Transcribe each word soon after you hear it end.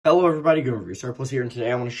Hello everybody, Guru Surplus here, and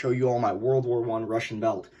today I want to show you all my World War I Russian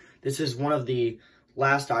belt. This is one of the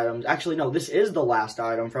last items. Actually, no, this is the last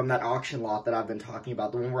item from that auction lot that I've been talking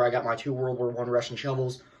about, the one where I got my 2 World War I Russian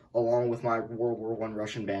shovels along with my World War I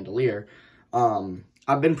Russian bandolier.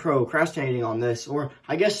 I've been procrastinating on this, or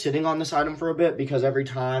I guess sitting on this item for a bit, because every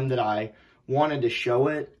time that I wanted to show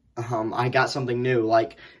it, I got something new.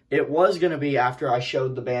 Like, it was going to be after I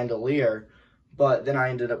showed the bandolier, but then I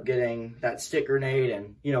ended up getting that stick grenade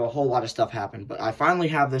and, you know, a whole lot of stuff happened. But I finally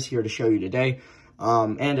have this here to show you today.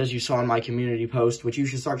 And as you saw in my community post, which you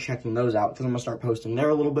should start checking those out, because I'm going to start posting there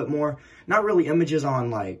a little bit more. Not really images on,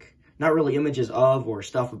 like, not really images of or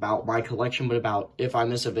stuff about my collection, but about if I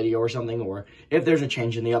miss a video or something, or if there's a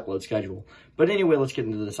change in the upload schedule. But anyway, let's get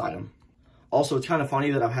into this item. Also, it's kind of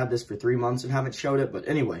funny that I've had this for 3 months and haven't showed it, but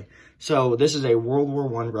anyway. So, this is a World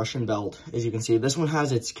War I Russian belt. As you can see, this one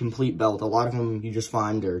has its complete belt. A lot of them you just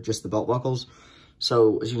find are just the belt buckles.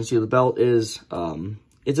 So, as you can see, the belt is,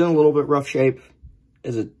 it's in a little bit rough shape,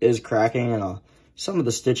 as it is cracking, and some of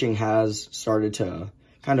the stitching has started to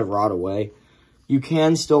kind of rot away. You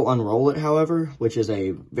can still unroll it, however, which is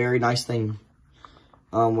a very nice thing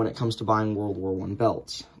when it comes to buying World War I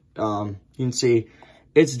belts. You can see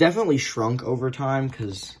it's definitely shrunk over time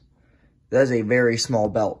because that is a very small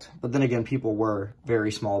belt. But then again, people were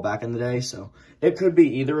very small back in the day, so it could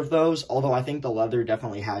be either of those, although I think the leather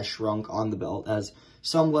definitely has shrunk on the belt. As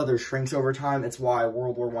some leather shrinks over time, it's why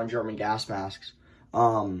World War I German gas masks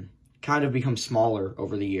kind of become smaller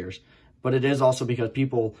over the years. But it is also because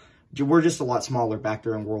people were just a lot smaller back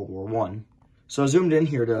during World War I. So I zoomed in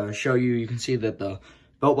here to show you, you can see that the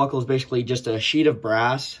belt buckle is basically just a sheet of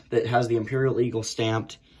brass that has the Imperial Eagle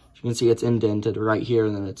stamped. You can see it's indented right here,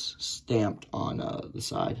 and then it's stamped on the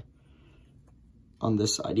side. On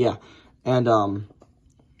this side, yeah. And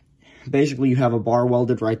basically you have a bar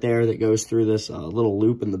welded right there that goes through this little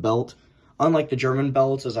loop in the belt. Unlike the German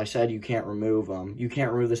belts, as I said, you can't remove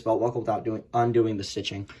this belt buckle without undoing the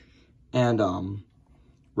stitching. And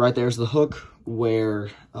right there's the hook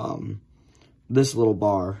where this little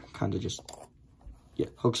bar kind of just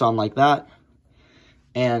hooks on like that.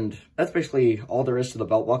 And that's basically all there is to the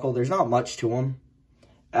belt buckle. There's not much to them,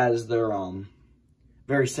 as they're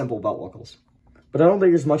very simple belt buckles. But I don't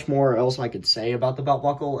think there's much more else I could say about the belt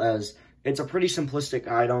buckle, as it's a pretty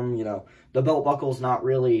simplistic item. You know, the belt buckle's not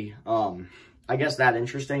really, I guess, that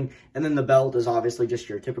interesting. And then the belt is obviously just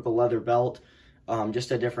your typical leather belt,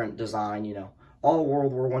 just a different design, you know. All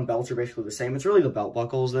World War I belts are basically the same. It's really the belt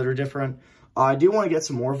buckles that are different. I do want to get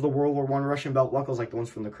some more of the World War I Russian belt buckles, like the ones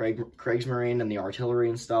from the Kriegsmarine and the artillery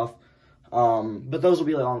and stuff. But those will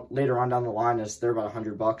be later on down the line, as they're about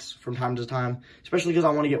 $100 from time to time. Especially because I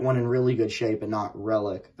want to get one in really good shape and not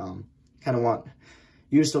relic. Kind of want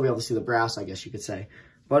you to still be able to see the brass, I guess you could say.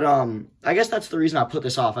 But I guess that's the reason I put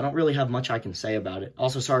this off. I don't really have much I can say about it.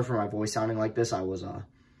 Also, sorry for my voice sounding like this. I was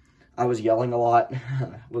yelling a lot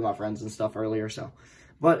with my friends and stuff earlier, so.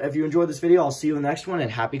 But if you enjoyed this video, I'll see you in the next one,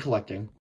 and happy collecting.